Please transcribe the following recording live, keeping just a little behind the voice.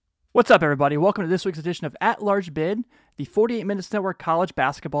What's up, everybody? Welcome to this week's edition of At Large Bid, the 48 Minutes Network College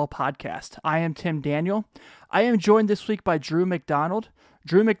Basketball Podcast. I am Tim Daniel. I am joined this week by Drew McDonald.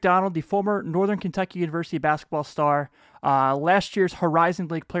 Drew McDonald, the former Northern Kentucky University basketball star, last year's Horizon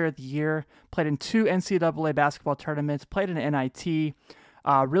League Player of the Year, played in 2 NCAA basketball tournaments, played in NIT,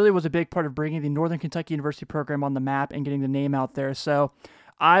 really was a big part of bringing the Northern Kentucky University program on the map and getting the name out there. So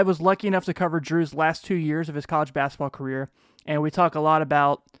I was lucky enough to cover Drew's last 2 years of his college basketball career, and we talk a lot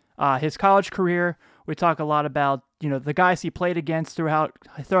about his college career. We talk a lot about, the guys he played against throughout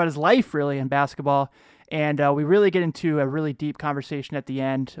his life, really, in basketball. And we really get into a really deep conversation at the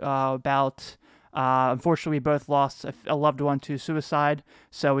end about, unfortunately, we both lost a loved one to suicide.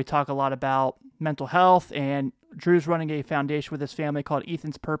 So we talk a lot about mental health, and Drew's running a foundation with his family called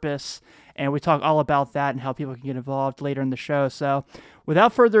Ethan's Purpose. And we talk all about that and how people can get involved later in the show. So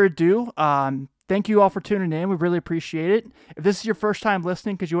without further ado, thank you all for tuning in. We really appreciate it. If this is your first time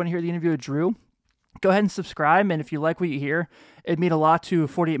listening because you want to hear the interview with Drew, go ahead and subscribe. And if you like what you hear, it'd mean a lot to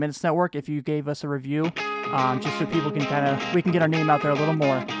 48 Minutes Network if you gave us a review, just so people can we can get our name out there a little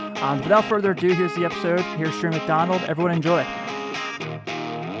more. Without further ado, here's the episode. Here's Drew McDonald. Everyone enjoy.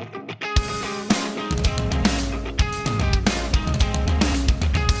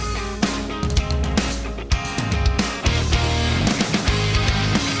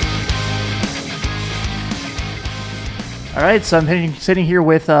 All right, so I'm sitting here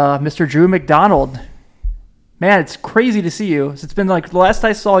with Mr. Drew McDonald. Man, it's crazy to see you. It's been the last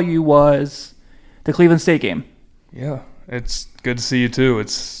I saw you was the Cleveland State game. Yeah, it's good to see you too.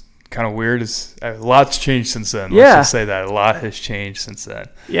 It's kind of weird. A lot's changed since then. Yeah. Let's just say that. A lot has changed since then.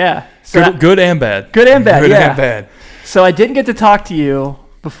 Yeah. So good and bad. Good and bad, Good yeah. and bad. So I didn't get to talk to you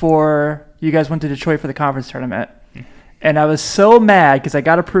before you guys went to Detroit for the conference tournament. And I was so mad because I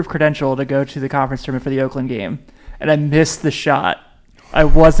got approved credential to go to the conference tournament for the Oakland game. And I missed the shot. I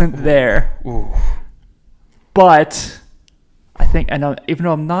wasn't there. Ooh. But I know, even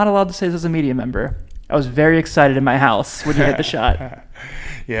though I'm not allowed to say this as a media member, I was very excited in my house when you hit the shot.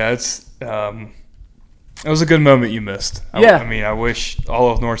 Yeah, it was a good moment you missed. I wish all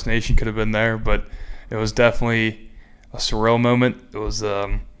of North Nation could have been there, but it was definitely a surreal moment. It was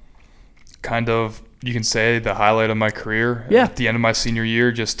kind of, you can say, the highlight of my career at the end of my senior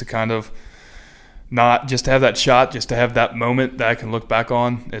year, just to kind of not just to have that shot, just to have that moment that I can look back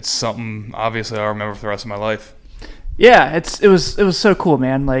on. It's something obviously I'll remember for the rest of my life. Yeah, it was so cool,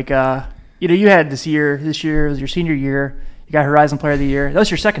 man. You had this year was your senior year. You got Horizon Player of the Year. That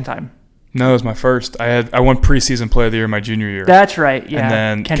was your second time. No, it was my first. I won preseason Player of the Year my junior year. That's right, yeah. And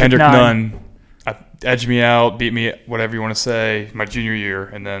then Kendrick Nunn edged me out, beat me, whatever you want to say, my junior year,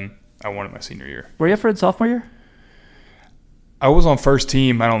 and then I won it my senior year. Were you up for it sophomore year? I was on first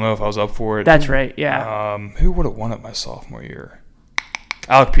team. I don't know if I was up for it. That's right, yeah. Who would have won it my sophomore year?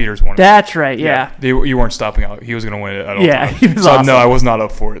 Alec Peters won it. That's right, yeah. You weren't stopping Alec. He was going to win it at all. Yeah, time. he was awesome. No, I was not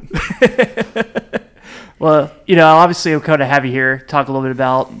up for it. Well, obviously we'll kind of have you here, talk a little bit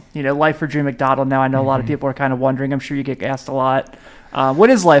about, life for Drew McDonald. Now I know a lot of people are kind of wondering. I'm sure you get asked a lot. What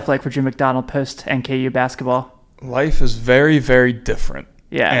is life like for Drew McDonald post NKU basketball? Life is very, very different.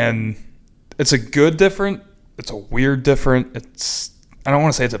 Yeah. And it's a good different. It's a weird different. I don't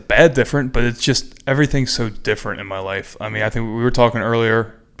want to say it's a bad different, but it's just everything's so different in my life. I mean, I think we were talking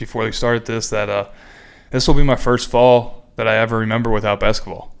earlier before we started this that this will be my first fall that I ever remember without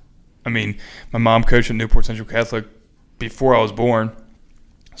basketball. I mean, my mom coached at Newport Central Catholic before I was born.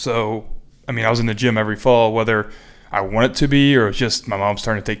 So, I mean, I was in the gym every fall, whether I wanted to be or it was just my mom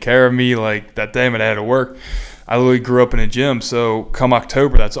starting to take care of me. Like that day when I had to work, I literally grew up in a gym. So come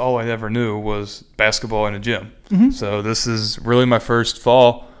October, that's all I ever knew was basketball in a gym. Mm-hmm. So this is really my first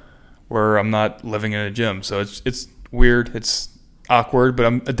fall where I'm not living in a gym. So it's weird. It's awkward, but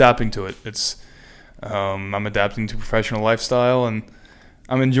I'm adapting to it. I'm adapting to professional lifestyle and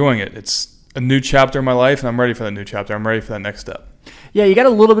I'm enjoying it. It's a new chapter in my life, and I'm ready for that new chapter. I'm ready for that next step. Yeah, you got a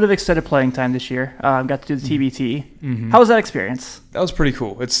little bit of extended playing time this year. Got to do the TBT. Mm-hmm. How was that experience? That was pretty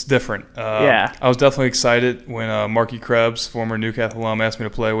cool. It's different. Yeah. I was definitely excited when Marky Krebs, former Newcastle alum, asked me to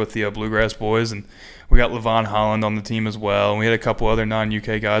play with the Bluegrass boys, and we got Levon Holland on the team as well, and we had a couple other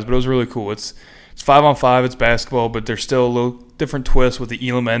non-UK guys, but it was really cool. It's 5-on-5, it's basketball, but there's still a little different twist with the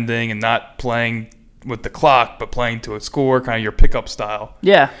Elam ending and not playing with the clock, but playing to a score, kind of your pickup style.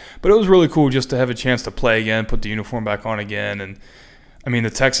 Yeah. But it was really cool just to have a chance to play again, put the uniform back on again. And, I mean, the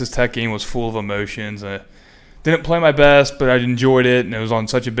Texas Tech game was full of emotions. Didn't play my best, but I enjoyed it, and it was on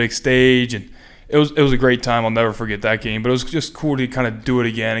such a big stage. And it was a great time. I'll never forget that game. But it was just cool to kind of do it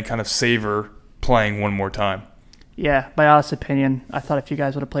again and kind of savor playing one more time. Yeah, my honest opinion, I thought if you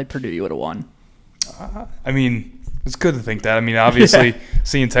guys would have played Purdue, you would have won. I mean, It's good to think that. I mean, obviously,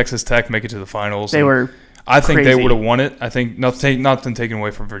 seeing Texas Tech make it to the finals. They were I think crazy. they would have won it. I think nothing taken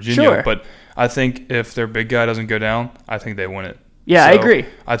away from Virginia, Sure. but I think if their big guy doesn't go down, I think they win it. Yeah, I agree.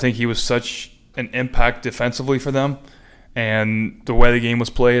 I think he was such an impact defensively for them, and the way the game was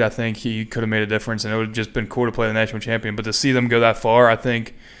played, I think he could have made a difference, and it would have just been cool to play the national champion. But to see them go that far, I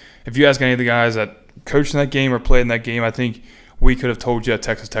think if you ask any of the guys that coached in that game or played in that game, I think we could have told you that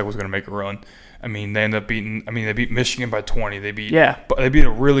Texas Tech was going to make a run. I mean, they ended up they beat Michigan by 20. They beat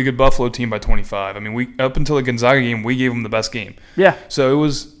a really good Buffalo team by 25. I mean, up until the Gonzaga game, we gave them the best game. Yeah. So it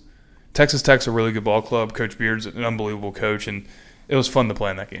was Texas Tech's a really good ball club. Coach Beard's an unbelievable coach, and it was fun to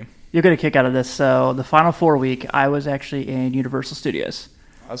play in that game. You'll get a kick out of this. So the Final Four week, I was actually in Universal Studios.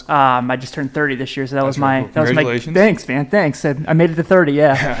 That's cool. I just turned 30 this year, so that was my Congratulations. Thanks, man. Thanks. I made it to 30.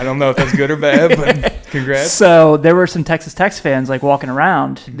 Yeah. I don't know if that's good or bad, but congrats. So there were some Texas Tech fans like walking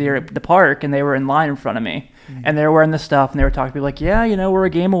around the park, and they were in line in front of me, and they were wearing this stuff, and they were talking to me like, "Yeah, we're a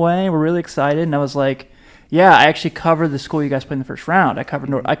game away. We're really excited." And I was like, "Yeah, I actually covered the school you guys played in the first round. I covered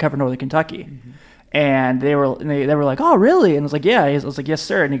Northern Kentucky." And they were like, "Oh, really?" And I was like, "Yeah." I was like, "Yes,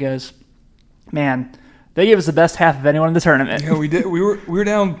 sir." And he goes, "Man, they gave us the best half of anyone in the tournament." Yeah, we did. We were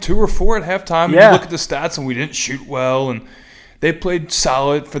down 2 or 4 at halftime. Yeah. You look at the stats, and we didn't shoot well, and they played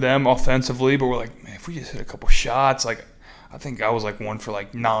solid for them offensively. But we're like, man, if we just hit a couple shots, like I think I was like 1 for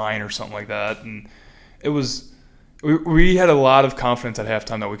like 9 or something like that, and it was. We had a lot of confidence at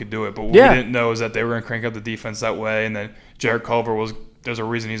halftime that we could do it, but what we didn't know is that they were going to crank up the defense that way, and then Jarrett Culver was. There's a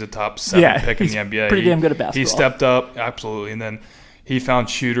reason he's a top 7 pick in the NBA. Pretty damn good at basketball. He stepped up, absolutely, and then he found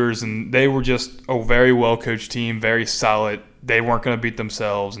shooters, and they were just a very well-coached team, very solid. They weren't going to beat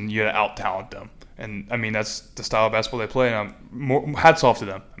themselves, and you had to out-talent them. And, I mean, that's the style of basketball they play, and hats off to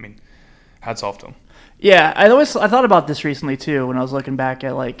them. I mean, hats off to them. Yeah, I thought about this recently, too, when I was looking back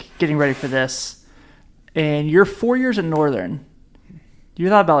at, like, getting ready for this. And your 4 years at Northern, you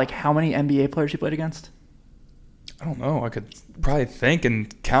thought about, like, how many NBA players you played against? I don't know. I could probably think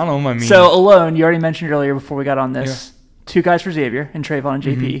and count them. I mean, so alone, you already mentioned earlier before we got on this, 2 guys for Xavier and Trayvon and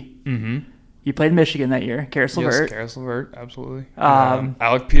JP. Mm-hmm. You played Michigan that year. Karis LeVert. Yes, Karis LeVert, absolutely.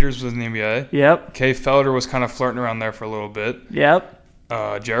 Alec Peters was in the NBA. Yep. Kay Felder was kind of flirting around there for a little bit. Yep.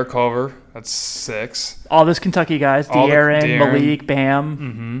 Jarrett Culver, that's 6. All those Kentucky guys. De'Aaron, Malik,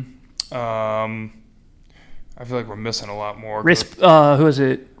 Bam. Mm-hmm. I feel like we're missing a lot more. Who is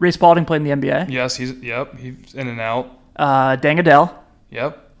it? Ray Spalding played in the NBA. Yes, he's in and out. Deng Adele.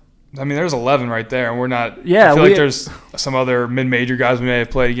 Yep. I mean, there's 11 right there, and we're not. Yeah, I feel like there's some other mid-major guys we may have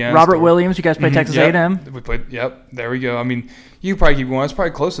played against. Robert Williams, you guys played Texas A&M. We played. Yep, there we go. I mean, you probably keep going. That's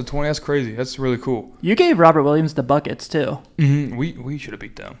probably close to 20. That's crazy. That's really cool. You gave Robert Williams the buckets too. Mm-hmm. We should have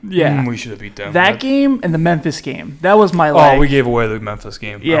beat them. Yeah, we should have beat them. That game and the Memphis game. That was my. Oh, we gave away the Memphis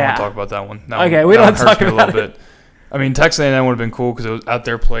game. Yeah. I don't want to talk about that one. Okay, we don't talk about it. Bit. I mean, Texas A&M would have been cool because it was at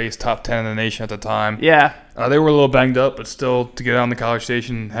their place, top 10 in the nation at the time. Yeah. They were a little banged up, but still to get out in the College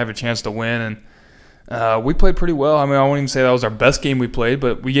Station and have a chance to win. And we played pretty well. I mean, I won't even say that was our best game we played,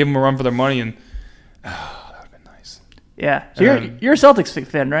 but we gave them a run for their money, and that would have been nice. Yeah. So you're a Celtics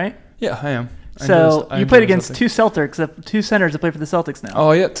fan, right? Yeah, I am. So you played against two centers that play for the Celtics now.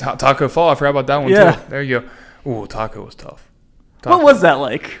 Oh, yeah. Taco Fall. I forgot about that one, too. There you go. Ooh, Taco was tough. What was that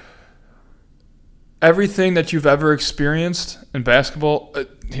like? Everything that you've ever experienced in basketball,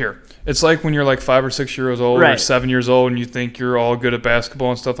 it's like when you're like 5 or 6 years old or 7 years old and you think you're all good at basketball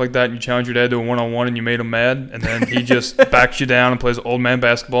and stuff like that, and you challenge your dad to a one-on-one and you made him mad, and then he just backs you down and plays old man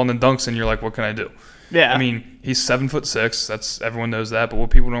basketball and then dunks, and you're like, what can I do? Yeah. I mean, he's 7'6". That's everyone knows that, but what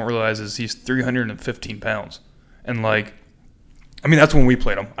people don't realize is he's 315 pounds. And that's when we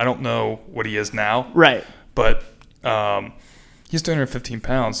played him. I don't know what he is now. Right. But he's 315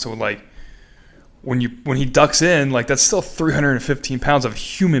 pounds, so when he ducks in, like, that's still 315 pounds of a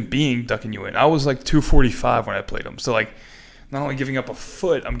human being ducking you in. I was like 245 when I played him. So, like, not only giving up a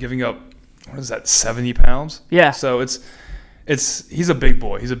foot, I'm giving up, 70 pounds? Yeah. So he's a big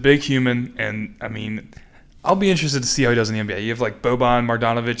boy. He's a big human, and, I mean, I'll be interested to see how he does in the NBA. You have, like, Boban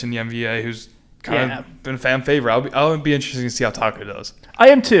Marjanovic in the NBA, who's kind of been a fan favorite. I'll be interested to see how Taco does. I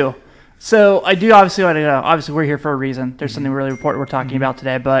am too. So I do obviously want to know. Obviously, we're here for a reason. There's something really important we're talking about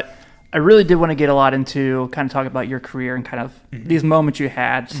today, but I really did want to get a lot into kind of talk about your career and kind of these moments you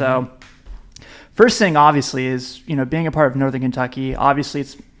had. So first thing, obviously, is being a part of Northern Kentucky. Obviously,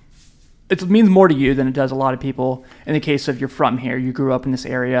 it means more to you than it does a lot of people. In the case of you're from here, you grew up in this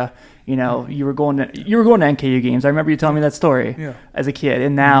area. You were going to NKU games. I remember you telling me that story as a kid,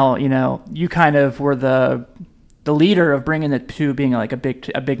 and now you kind of were the leader of bringing it to being like a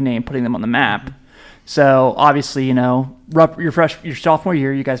big name, putting them on the map. So obviously, your sophomore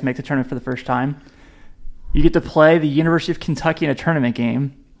year, you guys make the tournament for the first time. You get to play the University of Kentucky in a tournament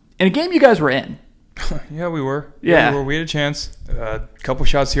game, in a game you guys were in. Yeah, we were. Yeah. We had a chance. A couple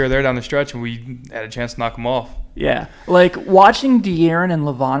shots here or there down the stretch, and we had a chance to knock them off. Yeah. Like, watching De'Aaron and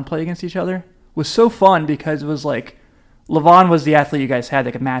LeVon play against each other was so fun because it was like LeVon was the athlete you guys had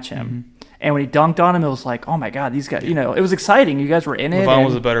that could match him. Mm-hmm. And when he dunked on him, it was like, oh my God, these guys, it was exciting. You guys were in it. LeVon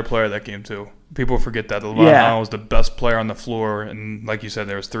was a better player that game, too. People forget that. LeVon Howland was the best player on the floor, and like you said,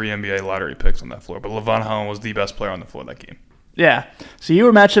 there was 3 NBA lottery picks on that floor. But LeVon Howland was the best player on the floor that game. Yeah. So you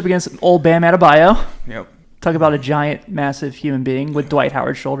were matched up against old Bam Adebayo. Yep. Talk about a giant, massive human being with Dwight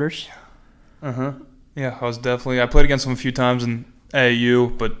Howard's shoulders. Uh-huh. Yeah, I played against him a few times in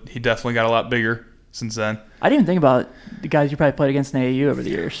AAU, but he definitely got a lot bigger since then. I didn't even think about the guys you probably played against in AAU over the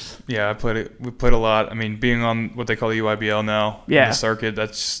years. Yeah, we played a lot. I mean, being on what they call the UIBL now, the circuit,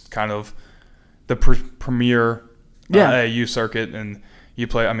 that's kind of the premier AAU circuit. And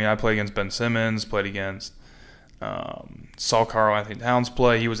I played against Ben Simmons, played against saw Karl Anthony Towns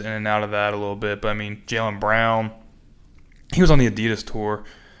play. He was in and out of that a little bit. But, I mean, Jaylen Brown, he was on the Adidas tour.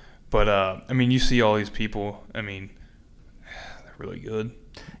 But, you see all these people. I mean, they're really good.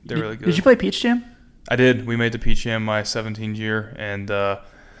 Really good. Did you play Peach Jam? I did. We made the Peach Jam my 17th year, and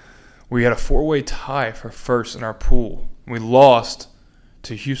we had a 4-way tie for first in our pool. We lost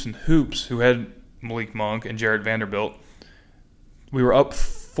to Houston Hoops, who had Malik Monk and Jared Vanderbilt. We were up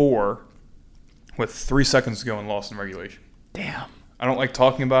 4 with 3 seconds to go and lost in regulation. Damn. I don't like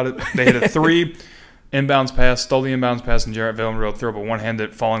talking about it. They hit a 3 inbounds pass, stole the inbounds pass, and Jared Vanderbilt threw up a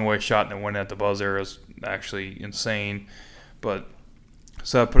one-handed falling away shot and it went at the buzzer. It was actually insane. But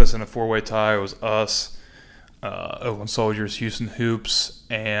so that put us in a 4-way tie. It was us, Oakland Soldiers, Houston Hoops,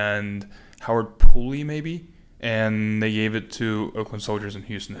 and Howard Pooley maybe. And they gave it to Oakland Soldiers and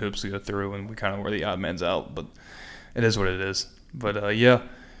Houston Hoops to go through, and we kind of were the odd mans out. But it is what it is. But,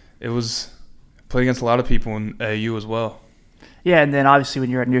 it was played against a lot of people in AAU as well. Yeah, and then obviously when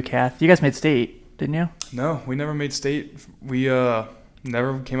you were at Newcath, you guys made state, didn't you? No, we never made state. We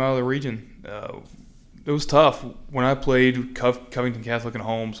never came out of the region. It was tough. When I played, Covington Catholic and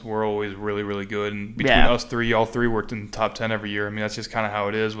Holmes were always really, really good. And between us three, all three worked in the top 10 every year. I mean, that's just kind of how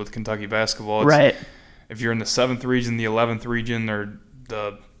it is with Kentucky basketball. Right. If you're in the 7th region, the 11th region, or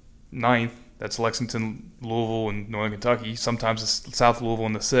the 9th, that's Lexington, Louisville, and Northern Kentucky. Sometimes it's South Louisville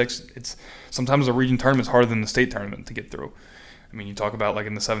in the 6th. Sometimes the region tournament's harder than the state tournament to get through. I mean, you talk about, like,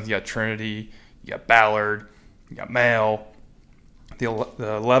 in the 7th, you got Trinity, you got Ballard, you got Male. The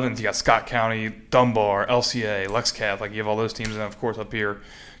 11th, you got Scott County, Dunbar, LCA, LexCath. Like, you have all those teams. And, of course, up here,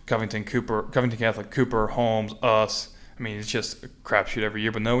 Covington Catholic, Cooper, Holmes, us. I mean, it's just a crapshoot every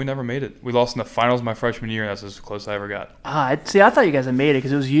year. But, no, we never made it. We lost in the finals my freshman year, and that's as close as I ever got. See, I thought you guys had made it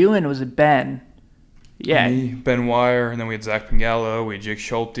because it was you and it was Ben. Yeah. Me, Ben Wire, and then we had Zach Pingallo. We had Jake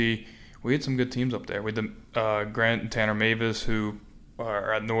Schulte. We had some good teams up there. We had Grant and Tanner Mavis, who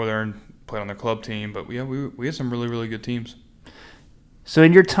are at Northern, played on their club team. But, we had some really, really good teams. So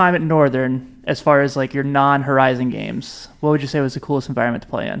in your time at Northern, as far as like your non-Horizon games, what would you say was the coolest environment to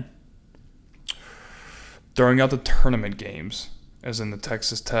play in? During out the tournament games, as in the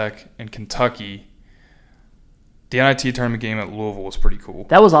Texas Tech and Kentucky, the NIT tournament game at Louisville was pretty cool.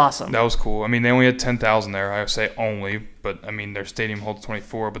 That was awesome. That was cool. I mean, they only had 10,000 there. I would say only, but I mean, their stadium holds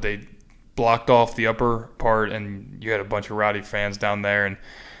 24, but they blocked off the upper part, and you had a bunch of rowdy fans down there, and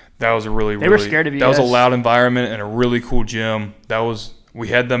that was a really, they were scared of you. That was a loud environment and a really cool gym. We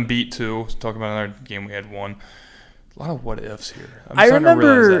had them beat too. Talking about another game, we had won. A lot of what ifs here. I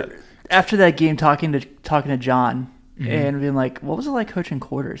remember after that game talking to John and being like, "What was it like coaching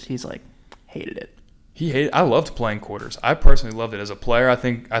quarters?" He's like, hated it. I loved playing quarters. I personally loved it as a player. I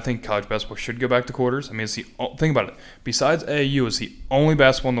think college basketball should go back to quarters. I mean, think about it. Besides AAU, it's the only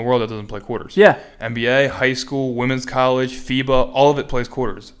basketball in the world that doesn't play quarters. Yeah. NBA, high school, women's college, FIBA, all of it plays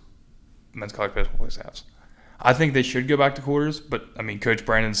quarters. Men's college basketball plays halves. I think they should go back to quarters, but, I mean, Coach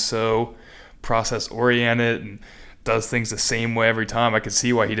Brandon's so process-oriented and does things the same way every time. I could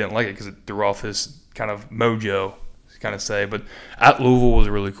see why he didn't like it because it threw off his kind of mojo, kind of say. But at Louisville was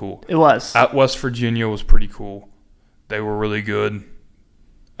really cool. It was. At West Virginia was pretty cool. They were really good.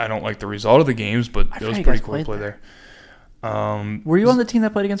 I don't like the result of the games, but it was pretty cool to play there. Were you on the team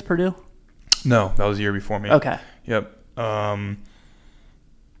that played against Purdue? No, that was the year before me. Okay. Yep. That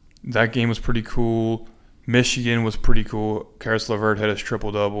game was pretty cool. Michigan was pretty cool. Karis LeVert had his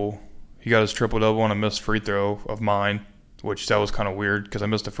triple-double. He got his triple-double on a missed free throw of mine, which that was kind of weird because I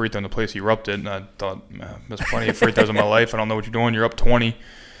missed a free throw in the place he erupted, and I thought, I missed plenty of free throws in my life. I don't know what you're doing. You're up 20.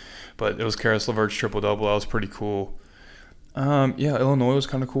 But it was Karis LeVert's triple-double. That was pretty cool. Illinois was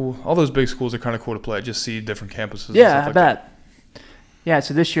kind of cool. All those big schools are kind of cool to play. Just see different campuses. Yeah, I bet. Yeah,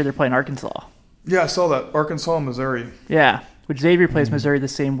 so this year they're playing Arkansas. Yeah, I saw that. Arkansas and Missouri. Yeah, which Xavier plays Missouri the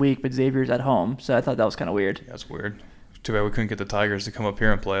same week, but Xavier's at home, so I thought that was kind of weird. Yeah, that's weird. Too bad we couldn't get the Tigers to come up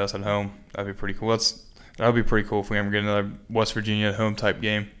here and play us at home. That'd be pretty cool. That'd be pretty cool if we ever get another West Virginia at home type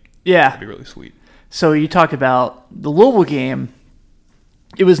game. Yeah. That'd be really sweet. So you talked about the Louisville game.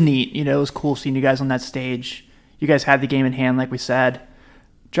 It was neat. It was cool seeing you guys on that stage. You guys had the game in hand, like we said.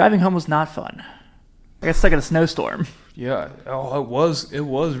 Driving home was not fun. I got stuck in a snowstorm. Yeah. Oh, it was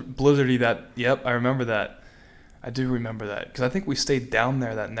blizzardy that. Yep, I remember that. I do remember that because I think we stayed down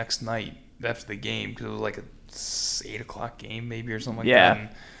there that next night after the game because it was like a 8 o'clock game maybe or something like that. And,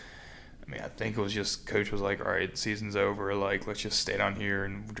 I mean, I think it was just coach was like, all right, season's over. Like, let's just stay down here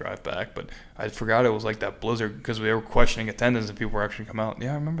and drive back. But I forgot it was like that blizzard because we were questioning attendance and people were actually come out.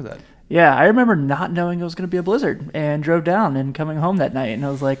 Yeah, I remember that. Yeah, I remember not knowing it was going to be a blizzard and drove down and coming home that night. And I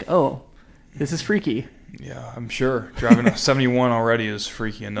was like, oh, this is freaky. Yeah, I'm sure. Driving a 71 already is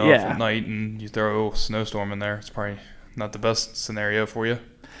freaky enough at night, and you throw a snowstorm in there. It's probably not the best scenario for you.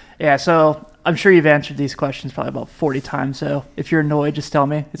 Yeah, so I'm sure you've answered these questions probably about 40 times. So if you're annoyed, just tell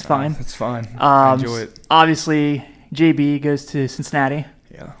me. It's fine. It's fine. I enjoy it. Obviously, JB goes to Cincinnati.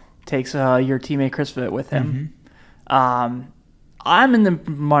 Yeah. Takes your teammate Chris Vitt with him. Mm-hmm. I'm in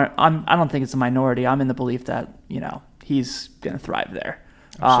the. I don't think it's a minority. I'm in the belief that he's going to thrive there.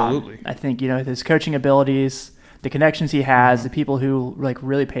 Absolutely. I think his coaching abilities, the connections he has, the people who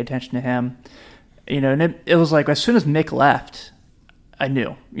really pay attention to him. And it was like as soon as Mick left, I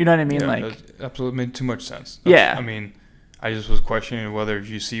knew. You know what I mean? Yeah, it absolutely made too much sense. I mean, I just was questioning whether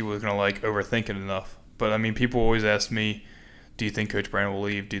UC was going to overthink it enough. But I mean, people always ask me, "Do you think Coach Brandon will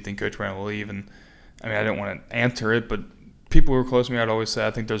leave? Do you think Coach Brandon will leave?" And I mean, I didn't want to answer it, but people who were close to me, I'd always say,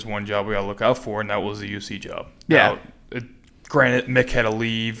 "I think there's one job we got to look out for, and that was the UC job." Yeah. Now, granted, Mick had to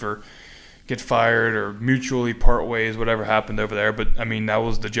leave or get fired or mutually part ways, whatever happened over there. But I mean, that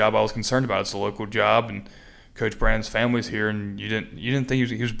was the job I was concerned about. It's a local job, and Coach Brandon's family's here, and you didn't think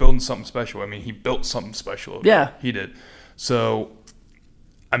he was building something special. I mean, he built something special. Yeah, he did. So,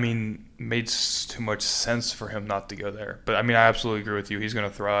 I mean, it made too much sense for him not to go there. But I mean, I absolutely agree with you. He's going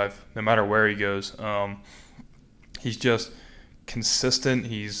to thrive no matter where he goes. He's just consistent.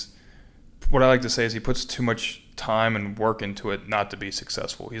 What I like to say is he puts too much time and work into it not to be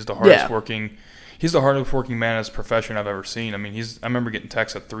successful. He's the hardest working. He's the hardest working man in his profession I've ever seen. I mean, I remember getting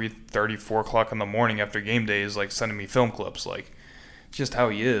texts at 3:30, 4 o'clock in the morning after game days, sending me film clips. Just how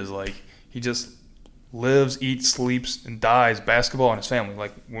he is. He just lives, eats, sleeps, and dies basketball and his family.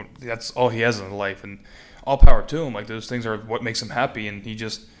 That's all he has in life, and all power to him. Those things are what makes him happy, and he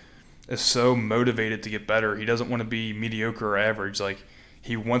just is so motivated to get better. He doesn't want to be mediocre or average.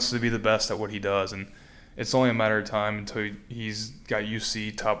 He wants to be the best at what he does, and it's only a matter of time until he's got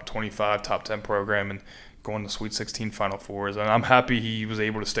UC top 25, top 10 program and going to Sweet 16 Final Fours. And I'm happy he was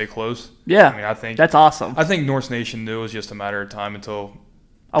able to stay close. Yeah, I mean, I think that's awesome. I think North Nation knew it was just a matter of time until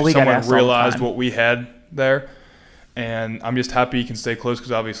someone realized what we had there. And I'm just happy he can stay close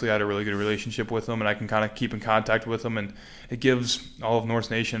because obviously I had a really good relationship with him, and I can kind of keep in contact with him. And it gives all of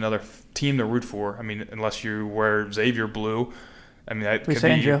North Nation another team to root for. I mean, unless you wear Xavier blue. I mean, that could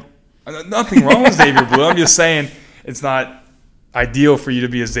be Joe. Nothing wrong with Xavier blue. I'm just saying it's not ideal for you to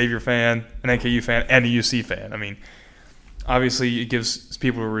be a Xavier fan, an NKU fan, and a UC fan. I mean, obviously it gives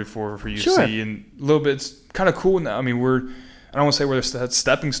people to root for UC, sure. And a little bit it's kind of cool now. I mean, I don't want to say we're that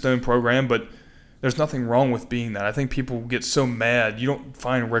stepping stone program, but there's nothing wrong with being that. I think people get so mad. You don't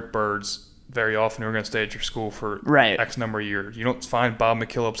find Rick Birds very often who are going to stay at your school for X number of years. You don't find Bob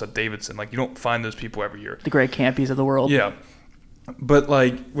McKillips at Davidson. You don't find those people every year. The great Campies of the world. Yeah. But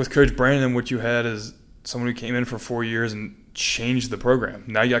with Coach Brandon, what you had is someone who came in for 4 years and changed the program.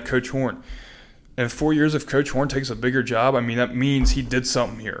 Now you got Coach Horn. And 4 years if Coach Horn takes a bigger job, I mean, that means he did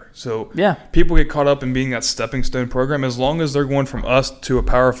something here. So people get caught up in being that stepping stone program. As long as they're going from us to a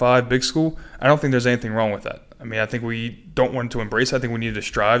Power 5 big school, I don't think there's anything wrong with that. I mean, I think we don't want to embrace it. I think we need to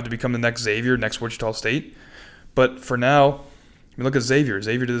strive to become the next Xavier, next Wichita State. But for now, I mean, look at Xavier.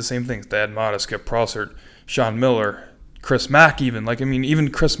 Xavier did the same things. Thad Matta, Skip Prossert, Sean Miller, Chris Mack even.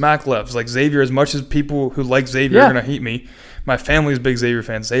 Even Chris Mack left. Xavier, as much as people who like Xavier are going to hate me, my family's big Xavier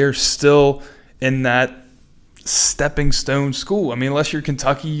fans. They are still in that stepping stone school. I mean, unless you're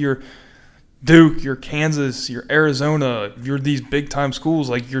Kentucky, you're Duke, you're Kansas, you're Arizona, you're these big-time schools,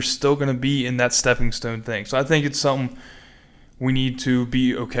 you're still going to be in that stepping stone thing. So I think it's something we need to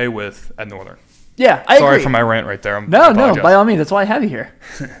be okay with at Northern. Yeah, I agree. Sorry for my rant right there. No, by all means. That's why I have you here.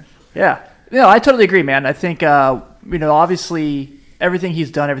 Yeah. No, I totally agree, man. I think, obviously everything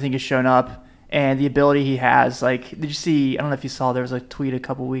he's done, everything has shown up, and the ability he has. Did you see, I don't know if you saw, there was a tweet a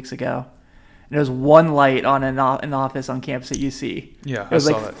couple weeks ago. and there was one light on an office on campus at UC. Yeah, it was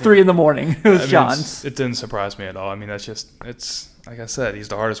I like saw that. 3 in the morning. It was I mean, John's. It didn't surprise me at all. I mean, it's like I said, he's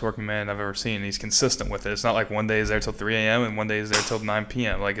the hardest working man I've ever seen. He's consistent with it. It's not like one day he's there till 3 a.m. and one day he's there till 9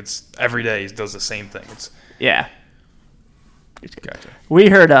 p.m. Like, it's every day he does the same thing. Yeah. Gotcha. We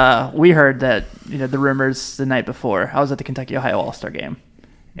heard that the rumors the night before. I was at the Kentucky Ohio All-Star game,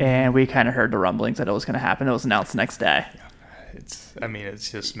 and we kind of heard the rumblings that it was going to happen. It was announced the next day.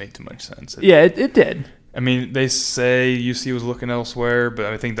 It's just made too much sense. It did. I mean, they say UC was looking elsewhere, but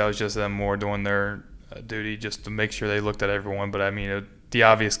I think that was just them more doing their duty just to make sure they looked at everyone. But I mean, the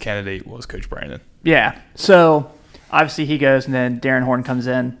obvious candidate was Coach Brandon. Yeah. So obviously he goes, and then Darren Horn comes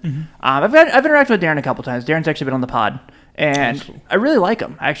in. Mm-hmm. I've interacted with Darren a couple times. Darren's actually been on the pod, and Absolutely. I really like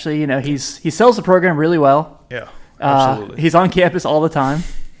him. Actually, he sells the program really well. Yeah, absolutely. He's on campus all the time.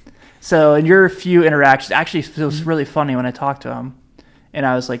 So in your few interactions, actually it was really funny when I talked to him, and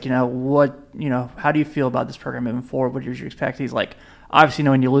I was like, how do you feel about this program moving forward? What did you expect? He's like, obviously,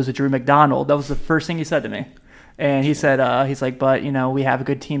 when you lose to Drew McDonald, that was the first thing he said to me. And he said, he's like, but, we have a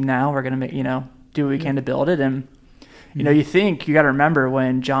good team now. We're going to, do what we can to build it. And, you got to remember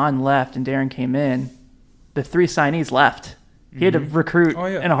when John left and Darren came in, the 3 signees left. He had to recruit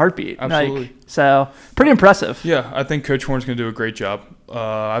in a heartbeat. Absolutely. So, pretty impressive. Yeah, I think Coach Horn's going to do a great job.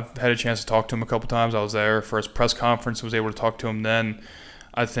 I've had a chance to talk to him a couple times. I was there for his press conference, was able to talk to him then.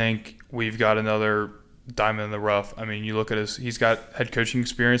 I think we've got another diamond in the rough. I mean, you look at he's got head coaching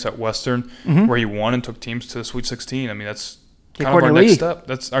experience at Western, where he won and took teams to the Sweet 16. I mean, that's kind of our next step.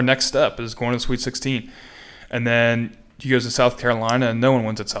 That's our next step, is going to the Sweet 16. And then he goes to South Carolina, and no one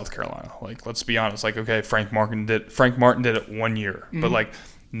wins at South Carolina. Like, let's be honest. Like, okay, Frank Martin did it 1 year, but like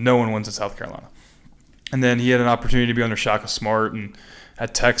no one wins at South Carolina. And then he had an opportunity to be under Shaka Smart and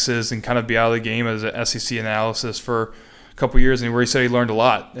at Texas and kind of be out of the game as an SEC analysis for a couple of years, and where he said he learned a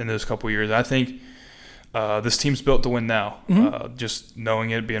lot in those couple of years. I think this team's built to win now. Just knowing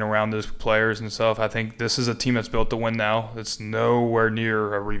it, being around those players and stuff, I think this is a team that's built to win now. It's nowhere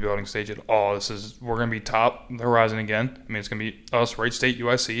near a rebuilding stage at all. We're going to be top of the horizon again. I mean, it's going to be us, Wright State,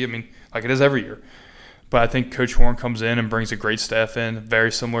 UIC. I mean, like it is every year. But I think Coach Horn comes in and brings a great staff in,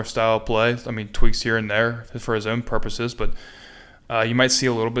 very similar style of play. I mean, tweaks here and there for his own purposes, but you might see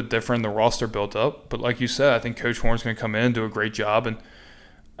a little bit different, the roster built up. But like you said, I think Coach Horn's going to come in and do a great job, and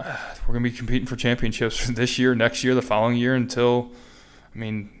we're going to be competing for championships this year, next year, the following year, until,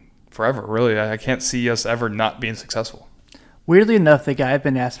 forever, really. I can't see us ever not being successful. Weirdly enough, the guy I've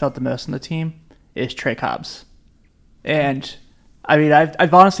been asked about the most on the team is Trey Cobbs. And,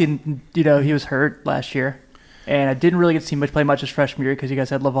 I've honestly, he was hurt last year, and I didn't really get to see play much his freshman year because you guys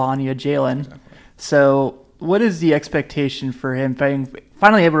had Levon, you had Jalen. Exactly. So what is the expectation for him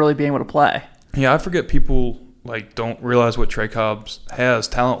finally really being able to play? Yeah, I forget people don't realize what Trey Cobbs has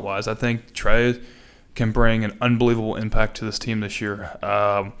talent-wise. I think Trey can bring an unbelievable impact to this team this year.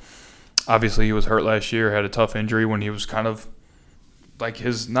 Obviously, he was hurt last year, had a tough injury when he was kind of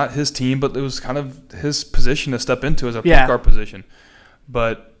not his team, but it was kind of his position to step into as a point guard position.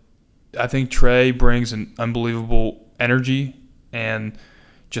 But I think Trey brings an unbelievable energy and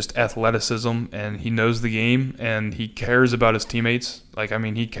just athleticism, and he knows the game, and he cares about his teammates.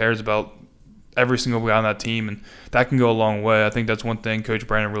 He cares about every single guy on that team, and that can go a long way. I think that's one thing Coach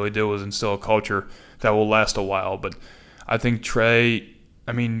Brandon really did, was instill a culture that will last a while. But I think Trey,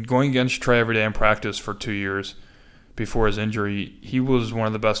 going against Trey every day in practice for 2 years before his injury, he was one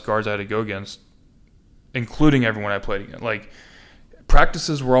of the best guards I had to go against, including everyone I played against.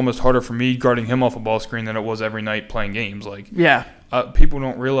 Practices were almost harder for me guarding him off a ball screen than it was every night playing games. People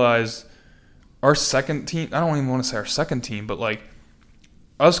don't realize our second team, I don't even want to say our second team, but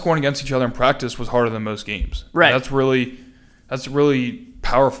us scoring against each other in practice was harder than most games. Right. And that's really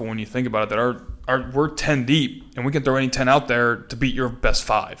powerful when you think about it, that we're 10 deep, and we can throw any 10 out there to beat your best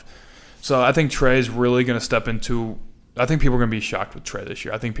 5. So I think Trey's really going to step into – I think people are going to be shocked with Trey this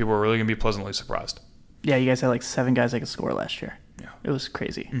year. I think people are really going to be pleasantly surprised. Yeah, you guys had 7 guys that could score last year. Yeah. It was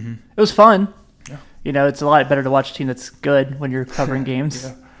crazy. Mm-hmm. It was fun. Yeah. It's a lot better to watch a team that's good when you're covering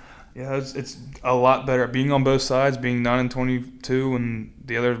games. Yeah, it's a lot better. Being on both sides, being 9-22 and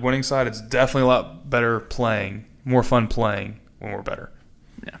the other winning side, it's definitely a lot better playing, more fun playing when we're better.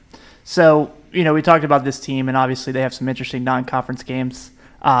 Yeah. So, we talked about this team, and obviously they have some interesting non-conference games.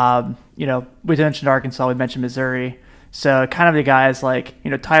 We mentioned Arkansas, we mentioned Missouri. So kind of the guys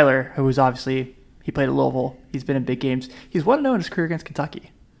Tyler, who's obviously, he played at Louisville. He's been in big games. He's 1-0 in his career against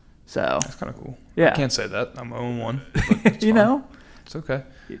Kentucky. So that's kind of cool. Yeah. I can't say that. I'm 0-1. It's okay.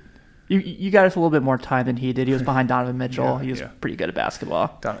 You got us a little bit more time than he did. He was behind Donovan Mitchell. He was pretty good at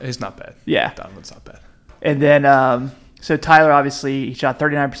basketball. He's not bad. Yeah. Donovan's not bad. And then, So Tyler, obviously, he shot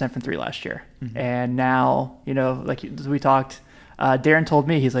 39% from three last year. And now, like as we talked, Darren told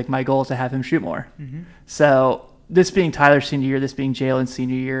me, he's like, my goal is to have him shoot more. So this being Tyler's senior year, this being Jalen's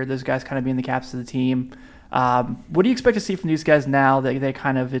senior year, those guys kind of being the caps of the team. What do you expect to see from these guys now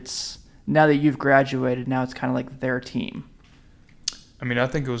that now that you've graduated, now it's kind of like their team? I mean, I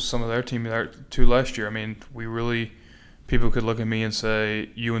think it was some of their team there too last year. I mean, people could look at me and say,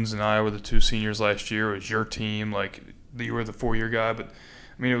 Ewens and I were the two seniors last year. It was your team. Like, you were the 4-year guy. But,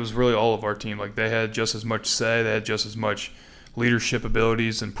 I mean, it was really all of our team. Like, they had just as much say. They had just as much leadership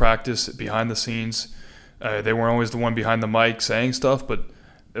abilities and practice behind the scenes. They weren't always the one behind the mic saying stuff, but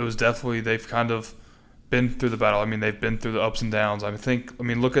it was definitely, they've kind of been through the battle. I mean, they've been through the ups and downs. I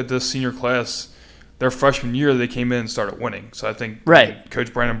mean, look at this senior class. Their freshman year, they came in and started winning. So I think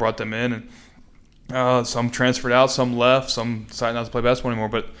Coach Brandon brought them in, and some transferred out, some left, some decided not to play basketball anymore.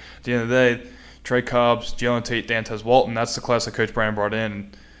 But at the end of the day, Trey Cobbs, Jalen Tate, Dantez Walton, that's the class that Coach Brandon brought in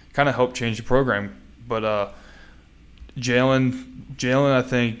and kind of helped change the program. But Jalen, I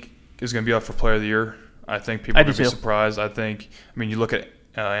think, is going to be up for Player of the Year. I think people are going to be surprised. I mean, you look at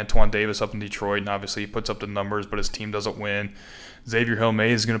Antoine Davis up in Detroit, and obviously he puts up the numbers, but his team doesn't win. Xavier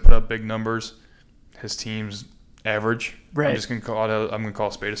Hill-May is going to put up big numbers. His team's average. Right. I'm just going to call it. I'm going to call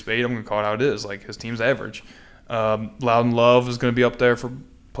a spade a spade. I'm going to call it how it is. Like, his team's average. Loudon Love is going to be up there for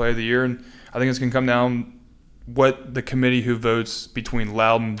Player of the Year, and I think it's going to come down what the committee who votes between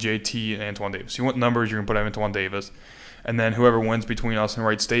Loudon, JT, and Antoine Davis. You want numbers, you're going to put Antoine Davis. And then whoever wins between us and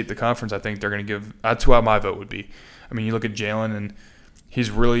Wright State, the conference, I think they're going to give – that's who my vote would be. I mean, you look at Jalen, and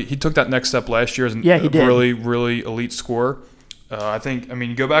he took that next step last year as a really, really elite scorer. I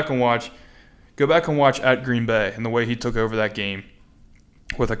mean, go back and watch at Green Bay and the way he took over that game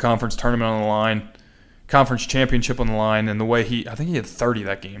with a conference tournament on the line, conference championship on the line, and the way I think he had 30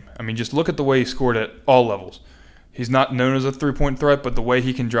 that game. I mean, just look at the way he scored at all levels. He's not known as a three-point threat, but the way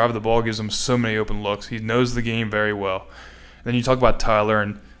he can drive the ball gives him so many open looks. He knows the game very well. Then you talk about Tyler,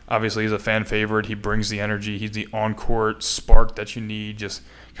 and obviously he's a fan favorite. He brings the energy. He's the on-court spark that you need, just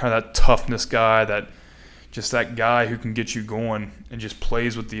kind of that toughness guy, that guy who can get you going and just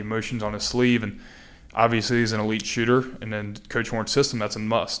plays with the emotions on his sleeve. And obviously he's an elite shooter, and then Coach Horn's system, that's a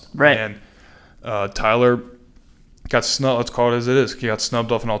must. Right. And Tyler got snubbed. Let's call it as it is. He got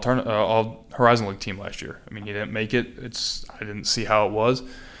snubbed off an all Horizon League team last year. I mean, he didn't make it. I didn't see how it was.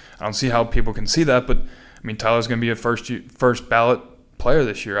 I don't see how people can see that. But I mean, Tyler's going to be a first ballot player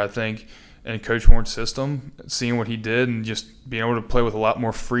this year, I think. And Coach Horn's system, seeing what he did and just being able to play with a lot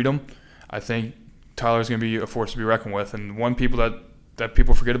more freedom, I think Tyler's going to be a force to be reckoned with. And one people that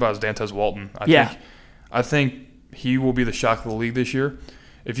people forget about is Dantez Walton. I think he will be the shock of the league this year.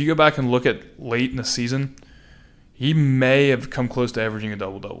 If you go back and look at late in the season, he may have come close to averaging a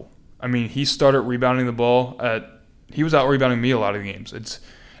double-double. I mean, he started rebounding the ball he was out rebounding me a lot of the games.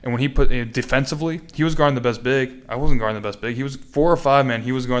 And when he put defensively, he was guarding the best big. I wasn't guarding the best big. He was 4 or 5 man.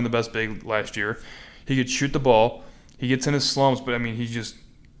 He was guarding the best big last year. He could shoot the ball. He gets in his slumps, but I mean, he's just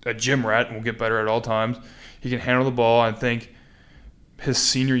a gym rat and will get better at all times. He can handle the ball. I think his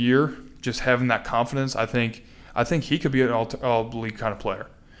senior year, just having that confidence, I think he could be an all-league kind of player.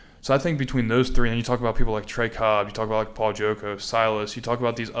 So I think between those three, and you talk about people like Trey Cobb, you talk about like Paul Joko, Silas, you talk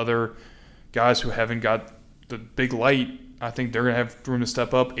about these other guys who haven't got the big light, I think they're going to have room to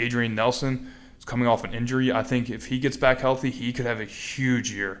step up. Adrian Nelson is coming off an injury. I think if he gets back healthy, he could have a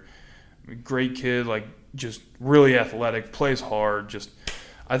huge year. Great kid, like just really athletic, plays hard.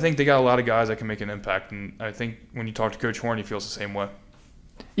 I think they got a lot of guys that can make an impact, and I think when you talk to Coach Horn, he feels the same way.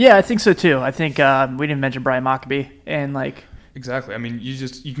 Yeah, I think so too. I think we didn't mention Brian Mockabee, and like – Exactly. I mean,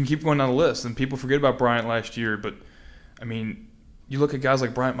 you can keep going down the list, and people forget about Bryant last year. But I mean, you look at guys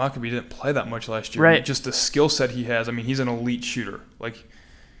like Bryant Mockabee, didn't play that much last year. Right. Just the skill set he has. I mean, he's an elite shooter. Like,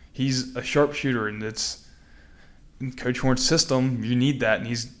 he's a sharp shooter, and it's in Coach Horn's system. You need that,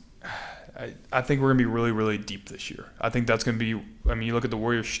 and I think we're gonna be really, really deep this year. I think that's gonna be. I mean, you look at the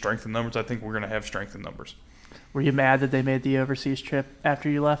Warriors' strength in numbers. I think we're gonna have strength in numbers. Were you mad that they made the overseas trip after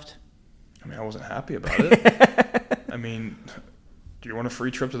you left? I mean, I wasn't happy about it. I mean, do you want a free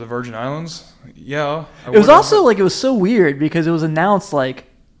trip to the Virgin Islands? Yeah. It was also like, it was so weird because it was announced like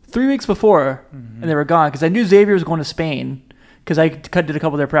 3 weeks before and they were gone, because I knew Xavier was going to Spain because I did a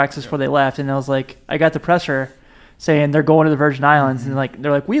couple of their practices before they left, and I was like, I got the presser saying they're going to the Virgin Islands, and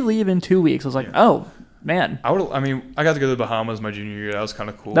they're like, we leave in 2 weeks. I was like, oh, man. I got to go to the Bahamas my junior year. That was kind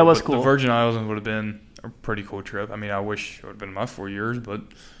of cool. That was cool. The Virgin Islands would have been a pretty cool trip. I mean, I wish it would have been my 4 years, but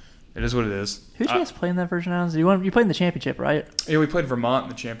it is what it is. Who did you guys play in that Virgin Islands? You played in the championship, right? Yeah, we played Vermont in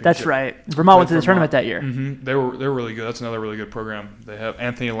the championship. That's right. Vermont went to the tournament that year. Mm-hmm. They're really good. That's another really good program. They have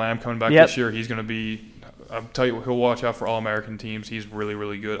Anthony Lamb coming back this year. He's going to be I'll tell you, he'll watch out for All-American teams. He's really,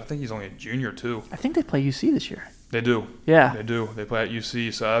 really good. I think he's only a junior, too. I think they play UC this year. They do. Yeah. They do. They play at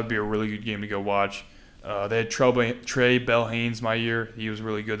UC, so that would be a really good game to go watch. They had Trey Bell-Haynes my year. He was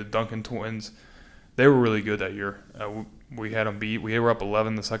really good. The Duncan twins, they were really good that year. We had them beat. We were up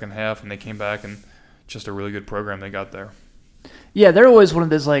 11 the second half, and they came back, and just a really good program they got there. Yeah, they're always one of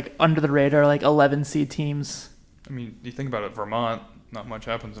those, like, under-the-radar, like, 11 seed teams. I mean, you think about it, Vermont, not much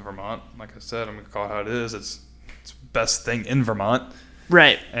happens in Vermont. Like I said, I'm going to call it how it is. It's the best thing in Vermont.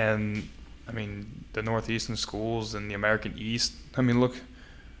 Right. And, I mean, the Northeastern schools and the American East. I mean, look,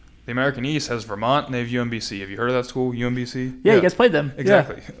 the American East has Vermont and they have UMBC. Have you heard of that school, UMBC? Yeah, you guys played them.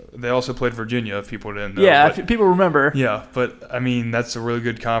 Exactly. Yeah. They also played Virginia, if people didn't know. Yeah, but, people remember. Yeah, but, I mean, that's a really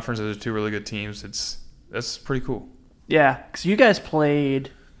good conference. Those are two really good teams. That's pretty cool. Yeah, because you guys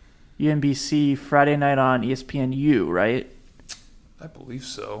played UMBC Friday night on ESPNU, right? I believe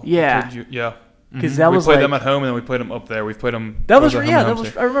so. Yeah. Yeah. Because that was we played like, them at home and then we played them up there. We played them. That was I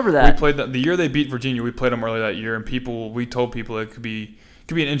remember that. We played the year they beat Virginia. We played them early that year, and we told people it could be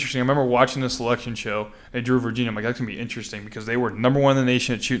an interesting. I remember watching the selection show. They drew Virginia. I'm like, that's gonna be interesting because they were number one in the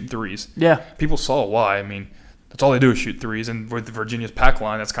nation at shooting threes. Yeah. People saw why. I mean, that's all they do is shoot threes, and with Virginia's pack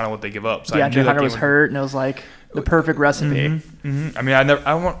line, that's kind of what they give up. So DeAndre Hunter was hurt, and it was like the perfect recipe. I mean, I don't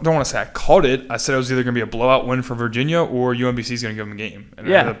want to say I called it. I said it was either going to be a blowout win for Virginia or UMBC is going to give them a game. And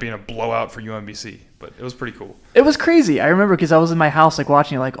it ended up being a blowout for UMBC. But it was pretty cool. It was crazy. I remember because I was in my house like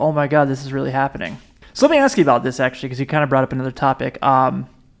watching it like, oh my God, this is really happening. So let me ask you about this actually because you kind of brought up another topic.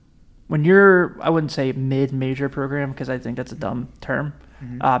 When you're, I wouldn't say mid-major program because I think that's a dumb term.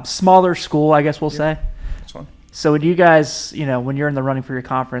 Smaller school, I guess we'll say. That's fine. So when you guys, when you're in the running for your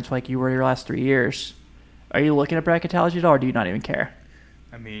conference like you were your last 3 years, are you looking at bracketology at all, or do you not even care?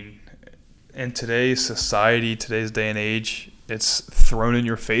 I mean, in today's society, today's day and age, it's thrown in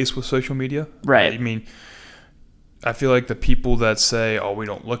your face with social media. Right. I mean, I feel like the people that say, oh, we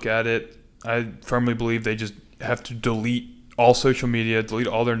don't look at it, I firmly believe they just have to delete all social media, delete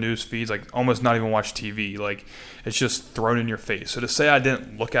all their news feeds, like almost not even watch TV. Like, it's just thrown in your face. So to say I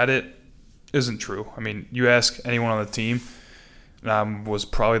didn't look at it isn't true. I mean, you ask anyone on the team, and I was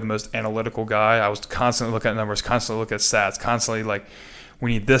probably the most analytical guy. I was constantly looking at numbers, constantly looking at stats, constantly like,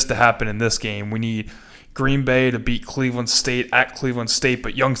 we need this to happen in this game. We need Green Bay to beat Cleveland State at Cleveland State,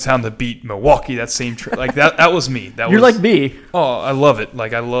 but Youngstown to beat Milwaukee that same like that was me. You're like me. Oh, I love it.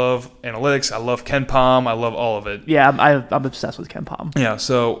 Like, I love analytics. I love Ken Pom. I love all of it. Yeah, I'm obsessed with Ken Pom. Yeah,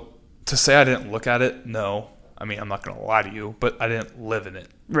 so to say I didn't look at it, no. I mean, I'm not going to lie to you, but I didn't live in it.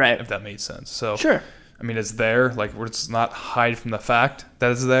 Right. If that made sense. So sure. I mean, it's there. Like, it's not hide from the fact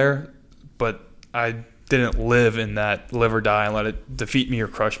that it's there, but I didn't live in that live or die and let it defeat me or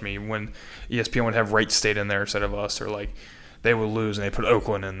crush me when ESPN would have Wright State in there instead of us, or like they would lose and they put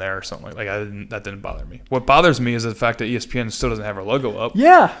Oakland in there or something. Like that didn't bother me. What bothers me is the fact that ESPN still doesn't have our logo up.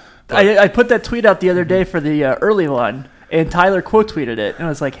 Yeah. I put that tweet out the other day for the early one, and Tyler quote tweeted it, and it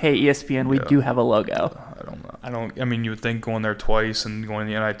was like, hey, ESPN, we do have a logo. I mean, you would think going there twice and going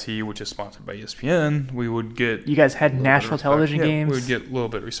to the NIT, which is sponsored by ESPN, we would get... You guys had national television games? We would get a little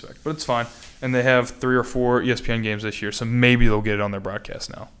bit of respect, but it's fine. And they have 3 or 4 ESPN games this year, so maybe they'll get it on their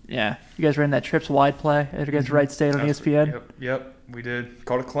broadcast now. Yeah. You guys ran that Trips wide play against Wright State on ESPN? Yep, we did.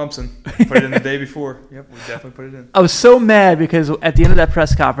 Called it Clemson. Put it in the day before. Yep, we definitely put it in. I was so mad because at the end of that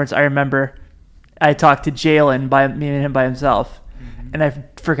press conference, I remember I talked to Jalen, me and him by himself, and I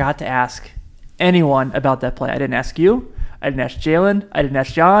forgot to ask anyone about that play. I didn't ask you. I didn't ask Jalen. I didn't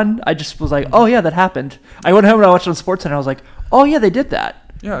ask John. I just was like, oh, yeah, that happened. I went home and I watched it on SportsCenter. And I was like, oh, yeah, they did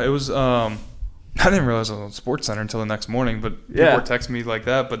that. Yeah, it was I didn't realize it was on SportsCenter until the next morning, but people were texting me like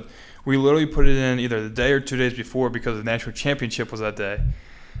that. But we literally put it in either the day or 2 days before because the national championship was that day.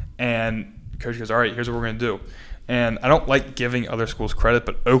 And Coach goes, all right, here's what we're going to do. And I don't like giving other schools credit,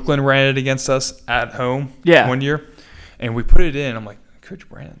 but Oakland ran it against us at home one year. And we put it in. I'm like, Coach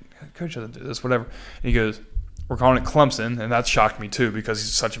doesn't do this, whatever. And he goes, we're calling it Clemson, and that shocked me too because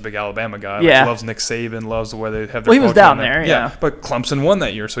he's such a big Alabama guy. Yeah. Like, loves Nick Saban, loves the way they have their he was down there, yeah. But Clemson won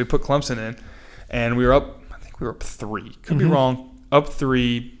that year, so we put Clemson in, and we were up, I think we were up 3. Could be wrong. Up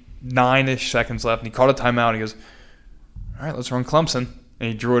 3, 9-ish seconds left, and he called a timeout, and he goes, all right, let's run Clemson. And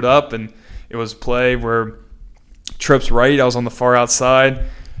he drew it up, and it was a play where Tripp's right, I was on the far outside,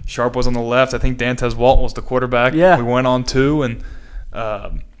 Sharp was on the left. I think Dantez Walton was the quarterback. Yeah. We went on 2, and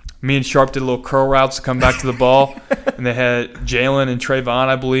me and Sharp did little curl routes to come back to the ball, and they had Jalen and Trayvon,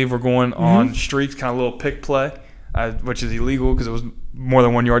 I believe, were going on streaks, kind of a little pick play, which is illegal because it was more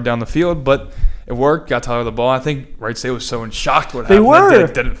than 1 yard down the field, but it worked. Got Tyler the ball. I think Wright State was so in shock what They happened. were.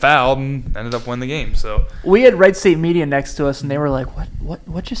 They didn't foul and ended up winning the game. So We had Wright State media next to us, and they were like,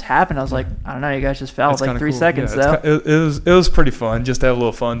 "What just happened?" I was like, "I don't know. You guys just fouled it's like kinda 3 cool. seconds, Yeah, though." it was pretty fun just to have a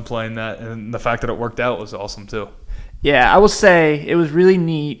little fun playing that, and the fact that it worked out was awesome too. Yeah, I will say it was really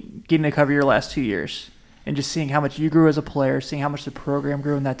neat getting to cover your last 2 years and just seeing how much you grew as a player, seeing how much the program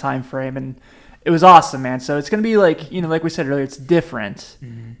grew in that time frame, and it was awesome, man. So it's going to be like, like we said earlier, it's different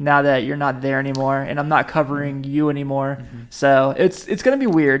now that you're not there anymore, and I'm not covering you anymore. So it's going to be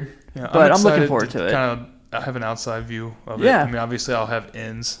weird, Yeah, but I'm looking excited forward to it. I have an outside view of it. Yeah. I mean, obviously I'll have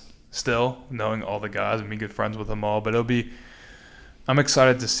ins still, knowing all the guys and be good friends with them all, but I'm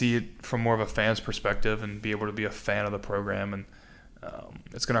excited to see it from more of a fan's perspective and be able to be a fan of the program. And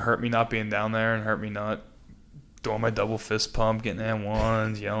it's going to hurt me not being down there and hurt me not doing my double fist pump, getting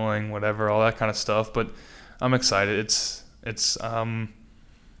and-ones, yelling, whatever, all that kind of stuff. But I'm excited. It's going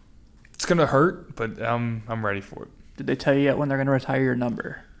to hurt, but I'm ready for it. Did they tell you yet when they're going to retire your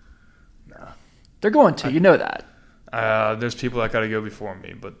number? Nah. They're going to. You know that. There's people that got to go before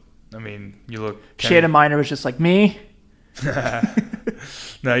me, but I mean, you look. Shannon Miner was just like, me?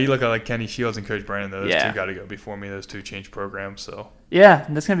 No, you look at like Kenny Shields and Coach Brandon. Those Yeah. two got to go before me. Those two changed programs, so Yeah,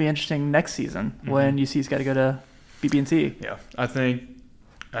 and that's going to be interesting next season when UC's got to go to BB&T. yeah. I think.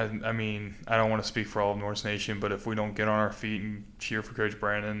 I mean, I don't want to speak for all of North Nation, but if we don't get on our feet and cheer for Coach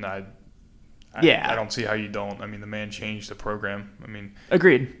Brandon, I don't see how you don't. I mean, the man changed the program. I mean,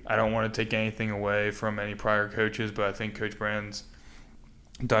 Agreed. I don't want to take anything away from any prior coaches, but I think Coach Brandon's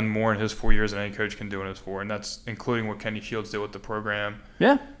done more in his 4 years than any coach can do in his 4, and that's including what Kenny Shields did with the program.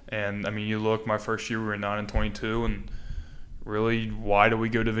 Yeah. And I mean, you look, my first year we were 9-22, and really, why do we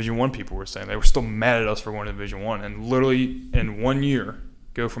go Division I? People were saying they were still mad at us for going to Division I, and literally in 1 year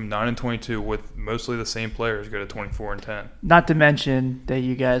go from 9-22 with mostly the same players go to 24-10. Not to mention that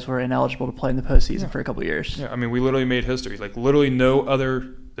you guys were ineligible to play in the postseason for a couple of years. Yeah, I mean, we literally made history. Like literally, no other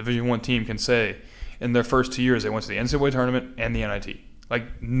Division I team can say in their first 2 years they went to the NCAA tournament and the NIT.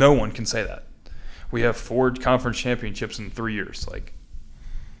 Like no one can say that. We have 4 conference championships in 3 years. Like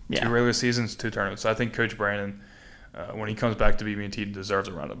 2 regular seasons, 2 tournaments. So I think Coach Brandon, when he comes back to BB&T, deserves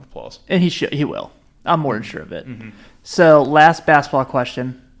a round of applause. And he will. I'm more than sure of it. Mm-hmm. So last basketball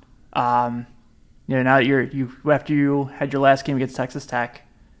question. Now that after you had your last game against Texas Tech,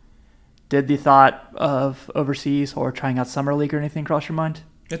 did the thought of overseas or trying out summer league or anything cross your mind?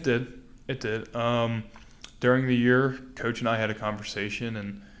 It did. During the year, Coach and I had a conversation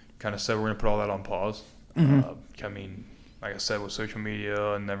and kind of said we're going to put all that on pause. I mean, like I said, with social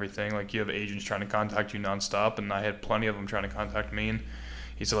media and everything, like you have agents trying to contact you nonstop, and I had plenty of them trying to contact me. And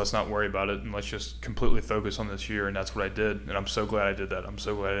he said, let's not worry about it and let's just completely focus on this year. And that's what I did. And I'm so glad I did that. I'm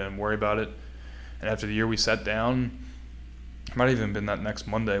so glad I didn't worry about it. And after the year, we sat down. It might have even been that next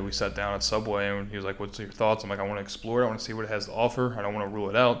Monday. We sat down at Subway, and he was like, what's your thoughts? I'm like, I want to explore it. I want to see what it has to offer. I don't want to rule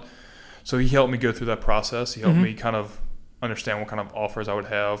it out. So he helped me go through that process. He helped me kind of understand what kind of offers I would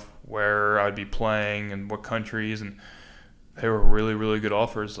have, where I'd be playing, and what countries. And they were really, really good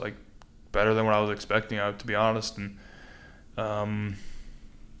offers, like better than what I was expecting, to be honest. And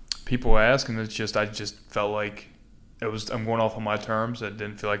people ask, and I just felt like I'm going off on my terms. It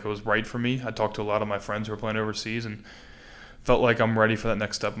didn't feel like it was right for me. I talked to a lot of my friends who were playing overseas and felt like I'm ready for that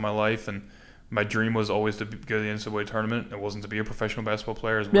next step in my life. And my dream was always to go to the NCAA tournament. It wasn't to be a professional basketball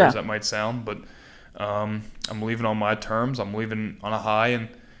player, as weird as that might sound. But I'm leaving on my terms. I'm leaving on a high, and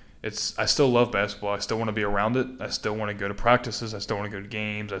I still love basketball. I still want to be around it. I still want to go to practices. I still want to go to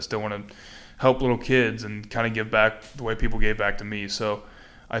games. I still want to help little kids and kind of give back the way people gave back to me. So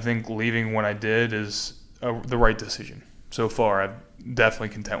I think leaving when I did is the right decision. So far, I'm definitely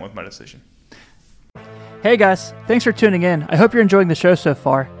content with my decision. Hey guys, thanks for tuning in. I hope you're enjoying the show so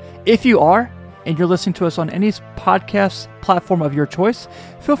far. If you are, and you're listening to us on any podcast platform of your choice,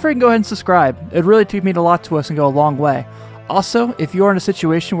 feel free to go ahead and subscribe. It really do mean a lot to us and go a long way. Also, if you are in a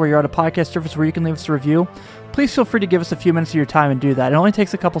situation where you're at a podcast service where you can leave us a review, please feel free to give us a few minutes of your time and do that. It only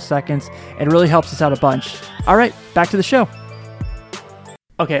takes a couple seconds, and it really helps us out a bunch. All right, back to the show.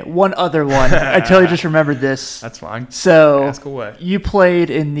 Okay, one other one. I totally just remembered this. That's fine. So, ask away. You played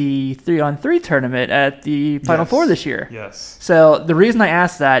in the 3-on-3 tournament at the Final Four this year. Yes. So, the reason I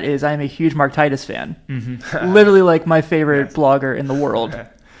asked that is I'm a huge Mark Titus fan. Literally like my favorite blogger in the world.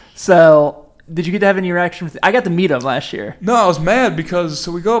 So, did you get to have any reaction with I got to meet him last year. No, I was mad because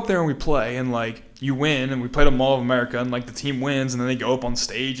we go up there and we play, and like you win, and we played a Mall of America, and like the team wins, and then they go up on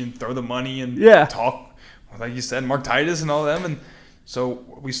stage and throw the money and talk, like you said, Mark Titus and all them. And so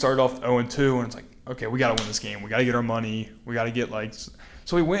we started off 0-2, and it's like, okay, we got to win this game. We got to get our money. We got to get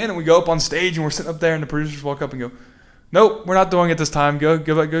so we win, and we go up on stage, and we're sitting up there, and the producers walk up and go, nope, we're not doing it this time. Go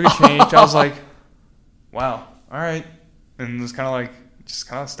get changed. I was like, wow, all right. And it was kind of like, just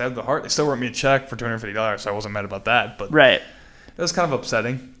kind of stabbed the heart. They still wrote me a check for $250, so I wasn't mad about that. But Right. it was kind of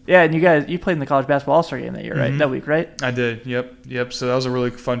upsetting. Yeah, and you played in the college basketball all-star game that year, right? That week, right? I did, yep. So that was a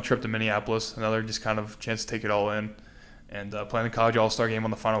really fun trip to Minneapolis. Another just kind of chance to take it all in. And playing the college all-star game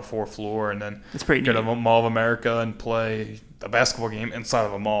on the Final Four floor, and then It's pretty go to neat. Mall of America and play a basketball game inside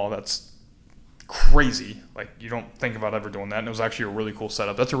of a mall. That's crazy. Like, you don't think about ever doing that. And it was actually a really cool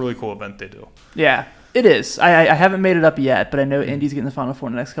setup. That's a really cool event they do. Yeah, it is. I haven't made it up yet, but I know Indy's getting the Final Four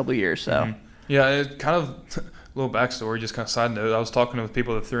in the next couple of years, so. Yeah, it kind of a little backstory, just kind of side note. I was talking with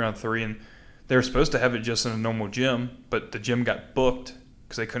people at 3-on-3, and they were supposed to have it just in a normal gym, but the gym got booked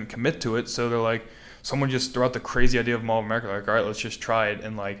because they couldn't commit to it. So they're like, someone just threw out the crazy idea of Mall of America, like, all right, let's just try it.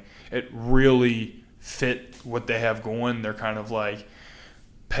 And, like, it really fit what they have going. They're kind of like,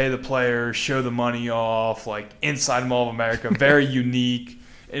 pay the players, show the money off, like, inside Mall of America, very unique.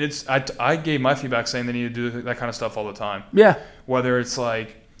 And it's I gave my feedback saying they need to do that kind of stuff all the time. Yeah. Whether it's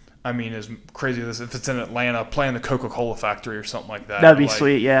like, I mean, as crazy as if it's in Atlanta, playing the Coca-Cola factory or something like that. That'd be like,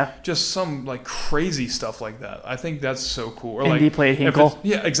 sweet, yeah. Just some like crazy stuff like that. I think that's so cool. Or Indy like, played if Hinkle. it's-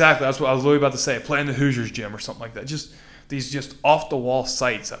 Yeah, exactly. That's what I was literally about to say. Playing the Hoosiers gym or something like that. Just these just off-the-wall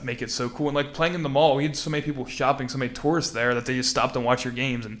sites that make it so cool. And like playing in the mall, we had so many people shopping, so many tourists there that they just stopped and watched your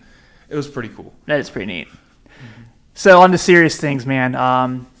games, and it was pretty cool. That is pretty neat. So on to serious things, man.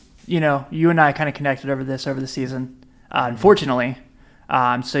 You and I kind of connected over the season, unfortunately.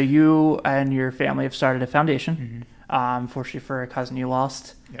 So you and your family have started a foundation. Unfortunately for a cousin you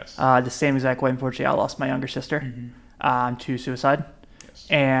lost. Yes. The same exact way, unfortunately, I lost my younger sister to suicide. Yes.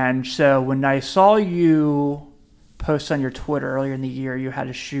 And so when I saw you post on your Twitter earlier in the year, you had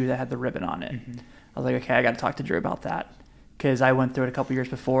a shoe that had the ribbon on it. I was like, okay, I got to talk to Drew about that because I went through it a couple years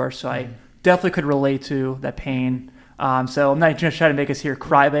before, so I definitely could relate to that pain. So I'm not just trying to make us here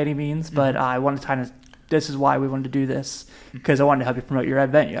cry by any means, but I wanted to kind of, this is why we wanted to do this, because I wanted to help you promote your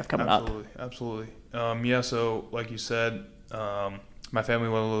event you have coming up. Absolutely. Yeah, so like you said, my family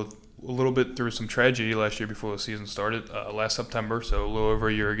went a little bit through some tragedy last year before the season started, last September, so a little over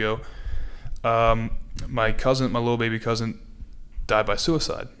a year ago. My little baby cousin, died by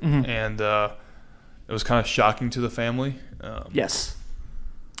suicide, and it was kind of shocking to the family. Yes.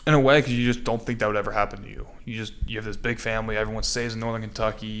 In a way, because you just don't think that would ever happen to you. You have this big family, everyone stays in Northern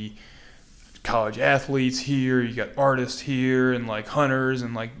Kentucky, college athletes here, you got artists here, and like hunters,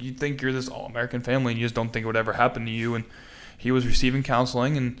 and like you think you're this all-American family, and you just don't think it would ever happen to you. And he was receiving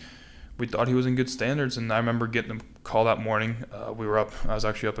counseling, and we thought he was in good standards. And I remember getting a call that morning. I was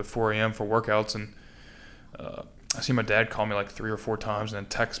actually up at 4 a.m. for workouts, and I see my dad call me like 3 or 4 times, and then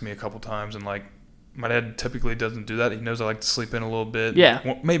text me a couple times, and like my dad typically doesn't do that. He knows I like to sleep in a little bit.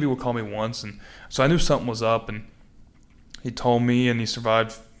 Yeah. Maybe will call me once, and so I knew something was up, and he told me, and he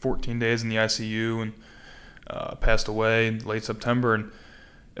survived 14 days in the ICU and passed away in late September. And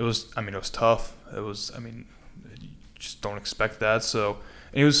it was tough. You just don't expect that. So,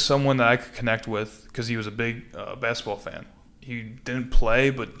 and he was someone that I could connect with because he was a big basketball fan. He didn't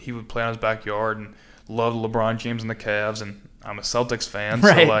play, but he would play on his backyard and loved LeBron James and the Cavs. And I'm a Celtics fan,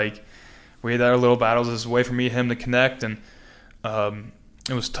 Right. so like we had our little battles as a way for me and him to connect. And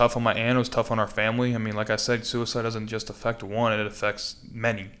it was tough on my aunt. It was tough on our family. I mean, like I said, suicide doesn't just affect one; it affects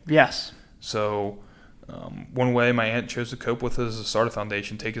many. Yes. So, one way my aunt chose to cope with it is to start a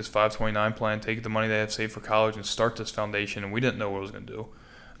foundation, take his 529 plan, take the money they have saved for college, and start this foundation. And we didn't know what it was going to do.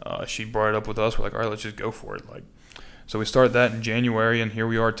 She brought it up with us. We're like, all right, let's just go for it. So we started that in January, and here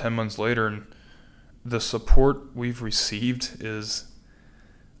we are 10 months later. And the support we've received is,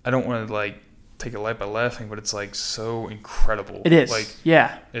 I don't want to take it light by laughing, but it's so incredible. It is.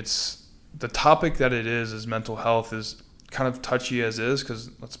 Yeah. It's the topic that it is mental health is kind of touchy as is, because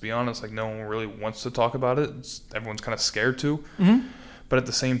let's be honest, no one really wants to talk about it. Everyone's kind of scared to. But at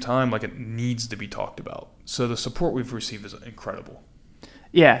the same time, it needs to be talked about. So the support we've received is incredible.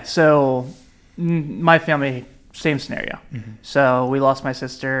 Yeah. So my family, same scenario. So we lost my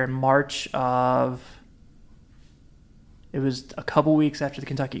sister in March of, it was a couple weeks after the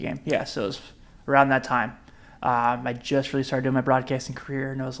Kentucky game. Yeah. So it was around that time. I just really started doing my broadcasting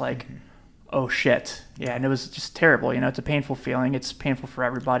career, and it was like, oh shit. Yeah. And it was just terrible. It's a painful feeling. It's painful for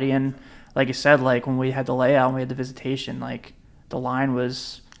everybody. And like you said, when we had the layout and we had the visitation, the line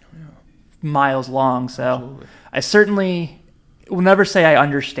was miles long. So Absolutely. I certainly will never say I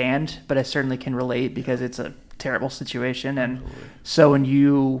understand, but I certainly can relate because it's a terrible situation. And Absolutely. so when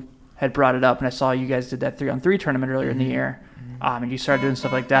you had brought it up, and I saw you guys did that 3-on-3 tournament earlier in the year, and you started doing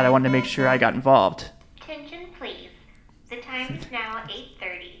stuff like that, I wanted to make sure I got involved. Attention, please. The time is now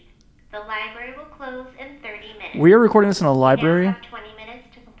 8:30. The library will close in 30 minutes. We are recording this in a library. You now have 20 minutes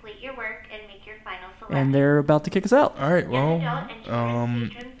to complete your work and make your final and they're about to kick us out. All right, well,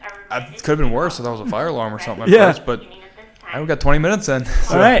 I could have been worse if that was a fire alarm or something at Yeah. first, but we got 20 minutes in.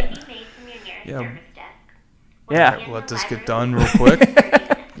 So. All right. Yeah. Yeah. All right, let this get done real quick.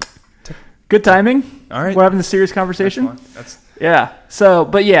 Good timing. All right. We're having a serious That's conversation. fine. That's Yeah.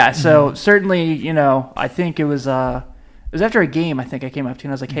 So certainly, I think it was after a game. I think I came up to you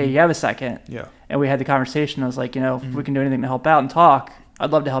and I was like, "Hey, you have a second?" yeah. And we had the conversation. I was like, if we can do anything to help out and talk,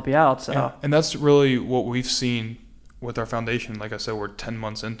 I'd love to help you out. So Yeah, and that's really what we've seen with our foundation. Like I said, we're 10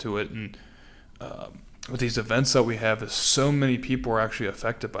 months into it, and with these events that we have, is so many people are actually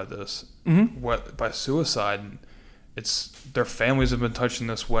affected by this, by suicide. And it's their families have been touched in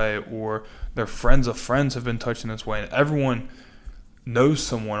this way, or their friends of friends have been touched in this way, and everyone knows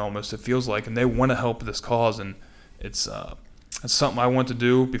someone almost, it feels like, and they want to help this cause. And it's something I want to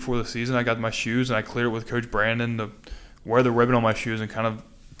do before the season. I got my shoes and I cleared it with Coach Brandon to wear the ribbon on my shoes and kind of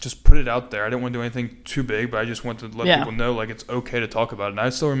just put it out there. I didn't want to do anything too big, but I just want to let people know like it's okay to talk about it. And I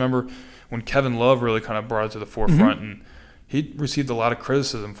still remember when Kevin Love really kind of brought it to the forefront, and he received a lot of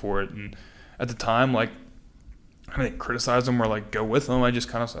criticism for it. And at the time, like, I didn't criticize him or like go with him. I just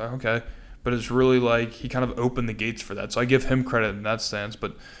kind of said, okay. But it's really like he kind of opened the gates for that. So I give him credit in that sense.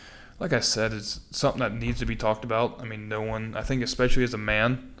 But like I said, it's something that needs to be talked about. I mean, no one, I think especially as a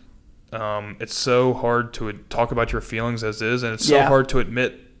man, it's so hard to talk about your feelings as is. And it's so hard to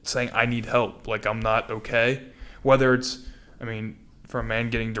admit saying I need help, like I'm not okay. Whether it's, for a man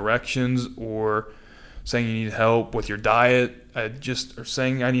getting directions or saying you need help with your diet, or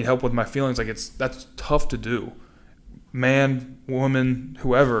saying I need help with my feelings, like that's tough to do. Man, woman,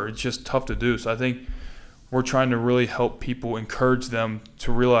 whoever, it's just tough to do. So I think we're trying to really help people, encourage them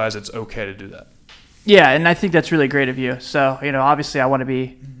to realize it's okay to do that. Yeah, and I think that's really great of you. So, obviously I want to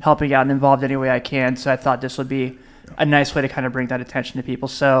be helping out and involved any way I can. So I thought this would be a nice way to kind of bring that attention to people.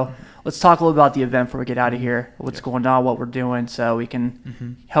 So let's talk a little about the event before we get out of here, what's going on, what we're doing, so we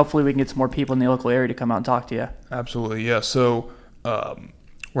can hopefully we can get some more people in the local area to come out and talk to you. Absolutely, yeah. So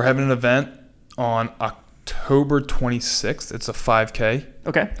we're having an event on October 26th. It's a 5K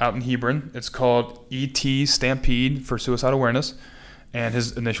out in Hebron. It's called ET Stampede for Suicide Awareness, and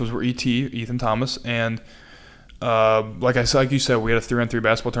his initials were ET, Ethan Thomas. And like you said, we had a 3-on-3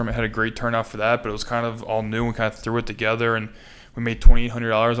 basketball tournament, had a great turnout for that, but it was kind of all new and kind of threw it together, and we made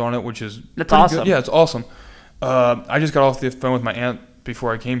 $2,800 on it, which is that's awesome. Good. Yeah, it's awesome. I just got off the phone with my aunt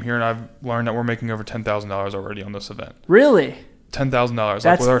before I came here, and I've learned that we're making over $10,000 already on this event. Really? $10,000.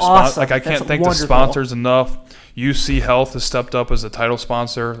 That's awesome. I can't thank the sponsors enough. UC Health has stepped up as the title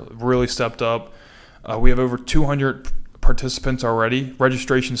sponsor, really stepped up. We have over 200 participants already.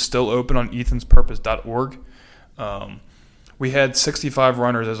 Registration's still open on ethanspurpose.org. We had 65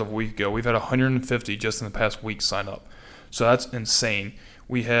 runners as of a week ago. We've had 150 just in the past week sign up. So that's insane.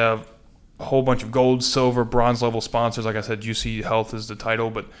 We have a whole bunch of gold, silver, bronze level sponsors. Like I said, UC Health is the title,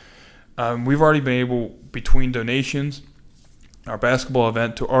 but we've already been able, between donations, our basketball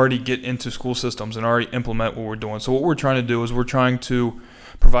event, to already get into school systems and already implement what we're doing. So what we're trying to do is we're trying to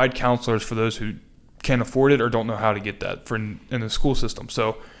provide counselors for those who can't afford it or don't know how to get that in the school system.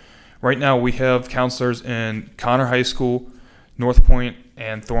 So right now we have counselors in Connor High School, North Point,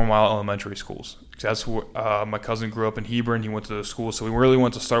 and Thornwile Elementary Schools. That's where my cousin grew up in Hebron. He went to those schools. So we really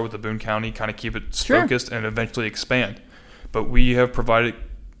want to start with the Boone County, kind of keep it focused and eventually expand. But we have provided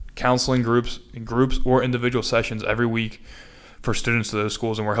counseling groups or individual sessions every week for students to those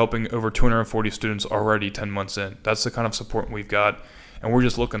schools, and we're helping over 240 students already 10 months in. That's the kind of support we've got, and we're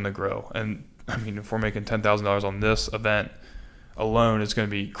just looking to grow. And, if we're making $10,000 on this event alone, it's going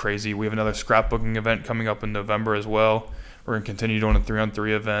to be crazy. We have another scrapbooking event coming up in November as well. We're going to continue doing the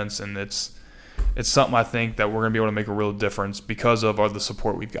 3-on-3 events, and it's something I think that we're going to be able to make a real difference because of the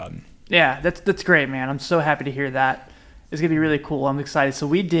support we've gotten. Yeah, that's great, man. I'm so happy to hear that. It's going to be really cool. I'm excited. So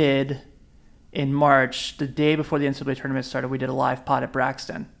we did, in March, the day before the NCAA tournament started, we did a live pod at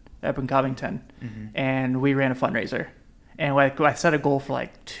Braxton up in Covington, and we ran a fundraiser. And I set a goal for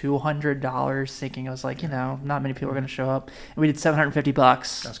like $200, thinking I was like, not many people are going to show up. And we did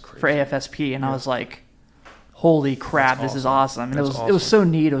 $750 for AFSP, and I was like, holy crap, this is awesome. And it was so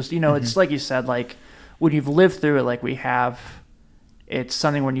neat. It was, it's like you said, like when you've lived through it like we have, it's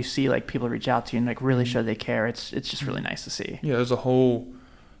something when you see like people reach out to you and like really show they care. It's just really nice to see. Yeah, it's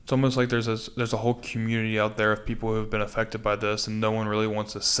almost like there's a whole community out there of people who have been affected by this, and no one really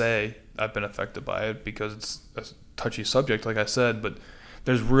wants to say I've been affected by it because it's a touchy subject, like I said, but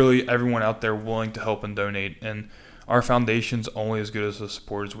there's really everyone out there willing to help and donate, and our foundation's only as good as the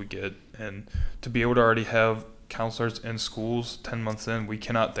support as we get. And to be able to already have counselors in schools 10 months in, we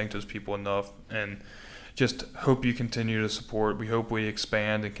cannot thank those people enough, and just hope you continue to support. We hope we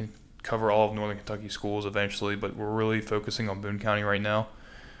expand and can cover all of Northern Kentucky schools eventually, but we're really focusing on Boone County right now,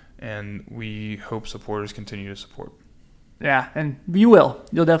 and we hope supporters continue to support. Yeah, and you will.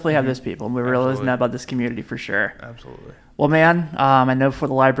 You'll definitely have those people. And we're Absolutely. realizing that about this community for sure. Absolutely. Well, man, I know before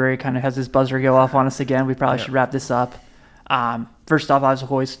the library kind of has this buzzer go off on us again, we probably should wrap this up. First off, as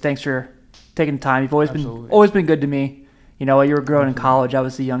always, thanks for taking the time. You've always been good to me. You know, you were growing in college. I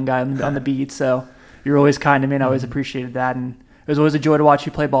was the young guy on the beat, so you were always kind to me, and I always apprecited that. And it was always a joy to watch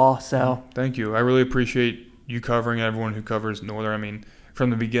you play ball. So thank you. I really appreciate you covering everyone who covers Northern. I mean, from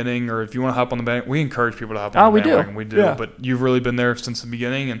the beginning, or if you want to hop on the bandwagon, we encourage people to hop on the bandwagon. We do. Yeah. But you've really been there since the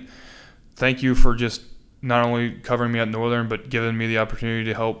beginning, and thank you for just not only covering me at Northern, but giving me the opportunity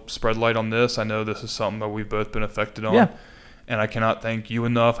to help spread light on this. I know this is something that we've both been affected on, and I cannot thank you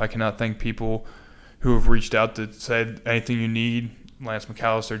enough. I cannot thank people who have reached out to say anything you need. Lance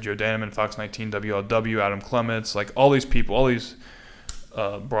McAllister, Joe Daneman, Fox 19, WLW, Adam Clements, like all these people, all these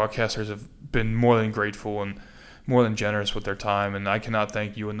broadcasters have been more than grateful and more than generous with their time, and I cannot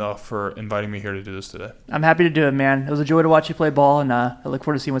thank you enough for inviting me here to do this today. I'm happy to do it, man. It was a joy to watch you play ball, and I look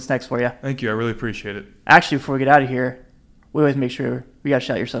forward to seeing what's next for you. Thank you. I really appreciate it. Actually, before we get out of here, we always make sure we got to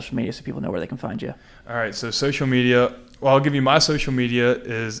shout your social media so people know where they can find you. All right, so social media. Well, I'll give you my social media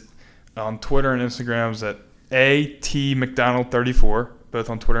is on Twitter and Instagram is at ATMcDonald34, both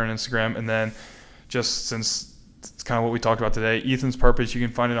on Twitter and Instagram. And then just since it's kind of what we talked about today, Ethan's Purpose, you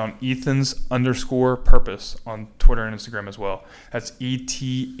can find it on Ethans_Purpose on Twitter and Instagram as well. That's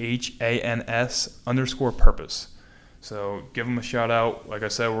ETHANS_Purpose. So give them a shout out. Like I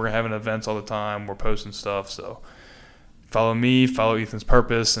said, we're having events all the time. We're posting stuff. So follow me, follow Ethan's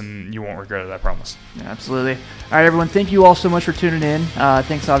Purpose, and you won't regret it, I promise. Yeah, absolutely. All right, everyone, thank you all so much for tuning in.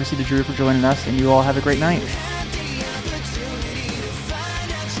 Thanks, obviously, to Drew for joining us, and you all have a great night.